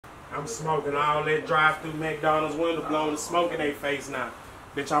I'm smoking all that drive-through McDonald's window blowing the smoke in their face now.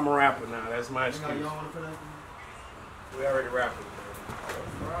 Bitch, I'm a rapper now. That's my excuse. We already rapping.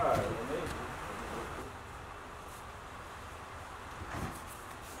 Right.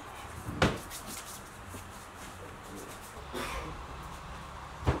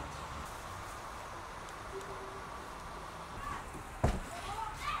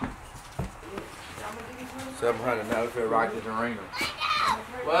 700 now for Rockets and Arena.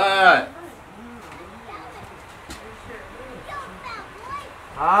 What?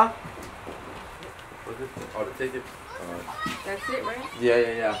 Huh? What's this? Oh, the ticket? That's it, right?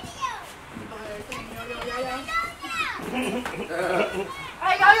 Yeah.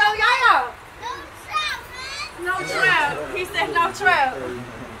 Hey, yo. No trap. He said no trap.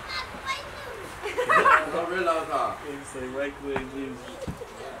 Don't realize how. He say right quick, Jesus.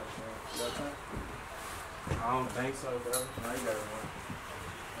 I don't think so, bro. No, you got it, man.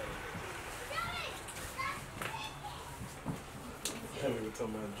 Can't even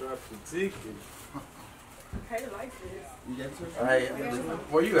talking about drop the ticket. Hey, like this. You get to it? Hey,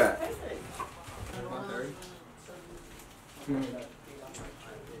 where you at? 130.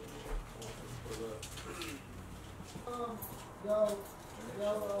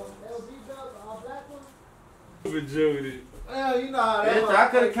 Judy. Well, you know how that Bitch, I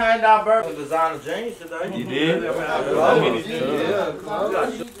could have came down Burton designer jeans today. You did? Yeah.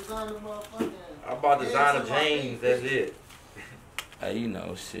 I bought designer jeans, that's it. Hey, you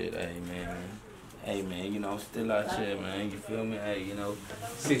know, shit, hey, man. Hey, man, you know, still out here, man. You feel me? Hey, you know,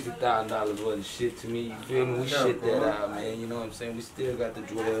 $60,000 wasn't shit to me. You feel me? We shit that out, man. You know what I'm saying? We still got the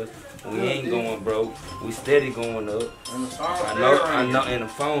dwells. We ain't going broke. We steady going up. I know, and the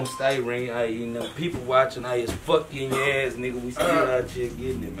phone stay ringing. Hey, you know, people watching, hey, it's fuck you in your ass, nigga. We still out here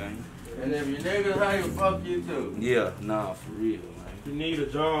getting it, man. And if your niggas, how you fuck you too? Yeah, nah, for real, man. You need a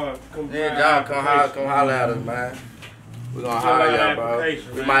job. Come holler at us, man. We gonna hire y'all, bro.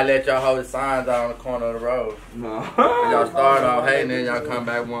 We might let y'all hold the signs out on the corner of the road. No. Y'all start off hating, then y'all come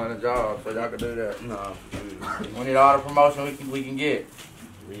back wanting a job, so y'all can do that. No. We need all the promotion we can get.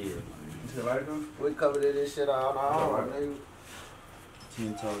 Real. we covered this shit all our own, nigga.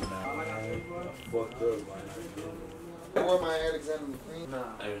 10 toes now. Fucked up, man. Where my Alexander McQueen?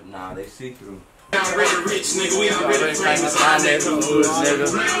 Nah, they see through. Already rich, nigga, we already famous.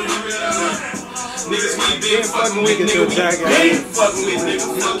 Niggas, we been fucking with, nigga, we been fucking with, nigga.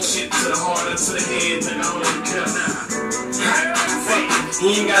 Flow shit to the heart or to the head, nigga, I don't even care now. He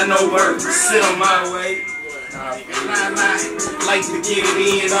ain't got no work, sit on my way. Like to get it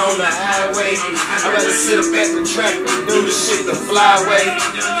in on the highway. I'd rather sit up at the track and do the shit the flyway.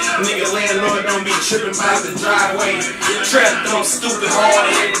 Nigga, landlord don't be tripping by the driveway. Trap don't stupid hard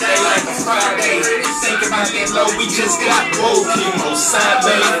every day like a Friday. Think about that low, we just got both chemo side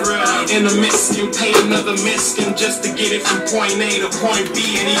in the Mexican, pay another Mexican just to get it from point A to point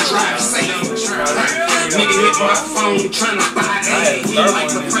B, and he drive safe. Nigga hit my phone trying to buy A. He like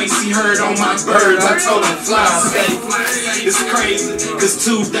the price he heard on my birds. I told him fly safe. It's crazy, cause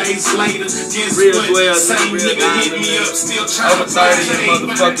 2 days later, guess what? Same nigga hit me up, still trying to buy A.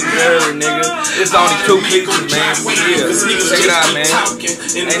 Motherfucking girl, nigga. It's only 2 pieces, man. Yeah. Check it out, man.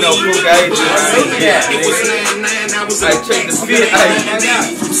 Ain't no cool guys. Hey, check the fit.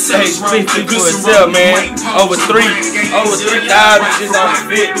 Hey, speak for itself, man. Over 3,000 just on the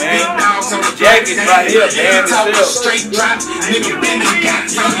fit, man. Jacket right here, man. Straight drop, nigga, been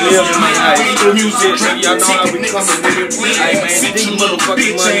Yeah, man. Hey, music, y'all know how we coming, nigga. Hey, man, these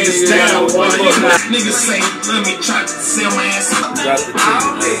motherfucking money, niggas say, let me try to sell my ass. Got the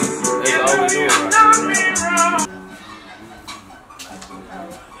ticket, man. That's all we doing,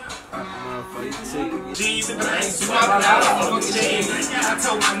 right? I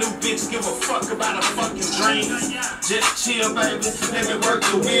told my new bitch, give a fuck about a fucking dream. Just chill, baby. Let me work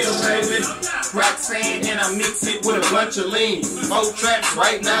the wheel, baby. Roxanne, and I mix it with a bunch of lean. 4 traps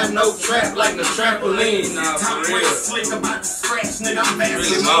right now, no trap like the trampoline. Top real slick about the scratch, nigga. I'm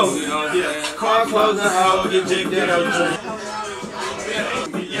fast and low. Yeah, car closing, all get jigged out.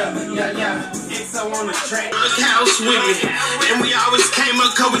 Yeah. It's so on the track. House with me. And we always came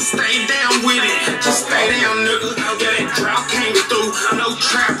up cause we stayed down with it. Just stay down, nigga. Yeah, that drought came through. No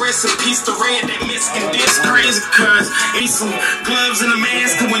trap recipes to red that Mexican dish crazy cuz. Eat some gloves and a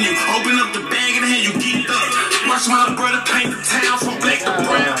mask cause when you open up the bag in the hand you get up. Watch my brother paint the town from black to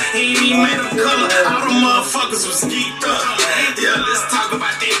brown. He ain't even made a color. All the motherfuckers was geeked up. Yeah, let's talk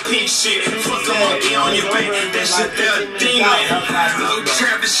about that pink shit. Fuck a monkey on your back. That shit there demon. No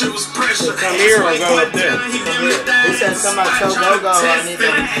trap, this shit was pressure. Come here or go up there. He said somebody told logo I need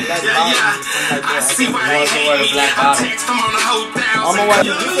to black bottom. I see why they hate me. I text them on the whole down. I'm gonna watch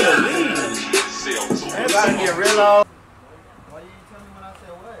you do it. That's about to get real old. Why you tell me when I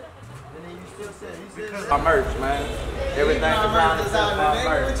said what? And then you still said, My merch, man. Everything around is my merch.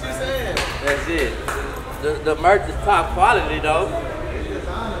 What you said? That's it. The merch is top quality though.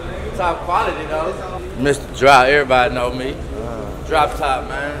 Top quality though. Mr. Drop, everybody know me. Drop top,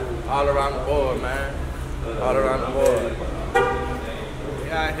 man. All around the board, man. All around the board.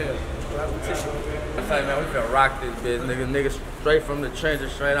 We out here. I say, man, we finna rock this bitch, nigga. Niggas straight from the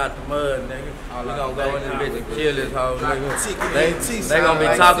trenches, straight out the mud, nigga. We gonna go in this bitch and kill this whole nigga. They gonna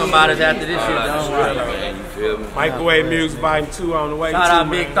be talking about it after this shit done. Man, you feel me? Microwave Music Volume 2 on the way. Shout out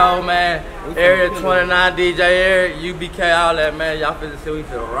Big Throw, man. Area 29, DJ Eric, UBK, all that, man. Y'all finna see we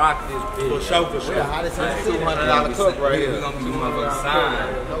finna rock this bitch. For sure, for sure. $200 cook right We here. gonna be motherfucking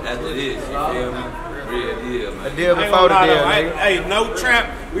signed after this, you feel me? Real deal, man. A deal I ain't before the gonna lie, deal, though. nigga. Hey, no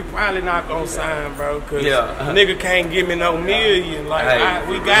trap, we probably not gonna sign, bro, cause Yeah. nigga can't give me no million. Like, Hey,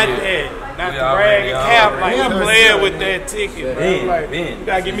 we got yeah. that. Not We to brag and cap, like, already we playing with that ticket, bro. Ben, Like, Ben. you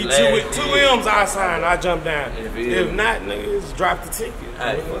gotta give me Last two year. M's, I sign, I jump down. If If not, nigga, just drop the ticket.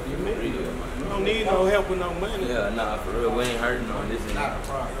 Hey, fuck you, real, man. You don't need no help with no money. Yeah, nah, for real, we ain't hurting on this.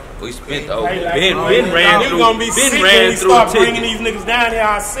 We spent over. Hey, like, Ben you ran nigga through. gonna be sick Ben when ran we through start a bringing ticket. these niggas down here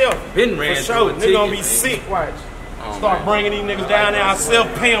ourselves. Ben ran For through sure, a nigga gonna be ticket, sick, watch. Oh, Start man. bringing these niggas down there ourselves,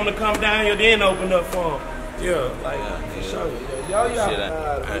 pay them to come down here, then open up for them. Yeah, like, Yeah, sure. Shit,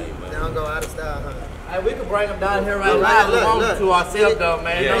 hey, man. Don't go out of style, huh? Hey, we can bring them down here right Look, now. We look, want look. to ourselves though,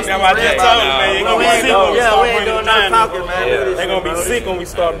 man. Yeah, Don't That's stress what I just about told you, man. They gonna be We ain't sick when doing- we yeah, start we ain't bringing doing them no down talking, here. man. Yeah. They gonna be sick when we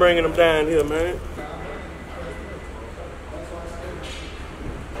start bringing them down here, man.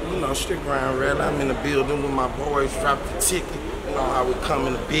 You know, strict grind, really. I'm in the building with my boys, drop the ticket. You know how we come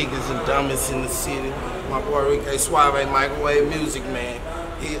in the biggest and dumbest in the city. My boy Rico, Suave, Microwave Music, man.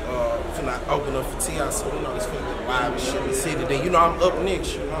 He finna open up for T.I., so you know he's finna get live and shit in the city. Then you know I'm up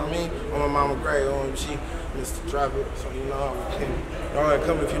next, you know what I mean? On my mama Gray, OMG, Mr. Drop It. So you know how we can. Y'all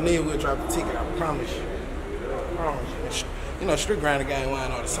come if you need, we'll drop the ticket, I promise you. I promise you. You know, strict grind, the game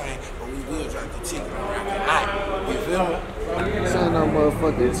wine all the same, but we will drop the ticket on Rocket Hot. You feel me? This ain't no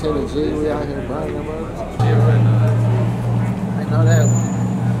motherfucking 10 G. We out here buying them up. I know that.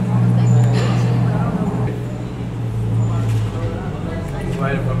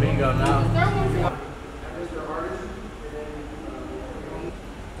 Waiting for me to go now.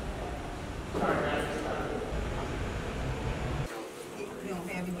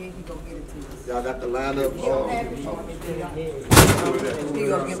 Y'all got the lineup. He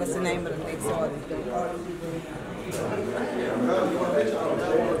gonna give us the name of the next artist.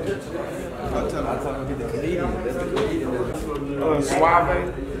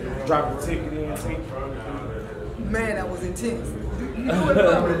 Suave, drop the ticket in. Man, that was intense.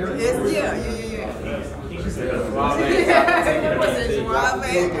 Yes, yeah. That was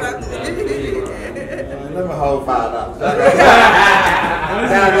Suave, dropped it. Let me hold $5.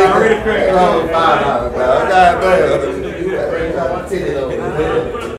 Hold $5, bro. God damn.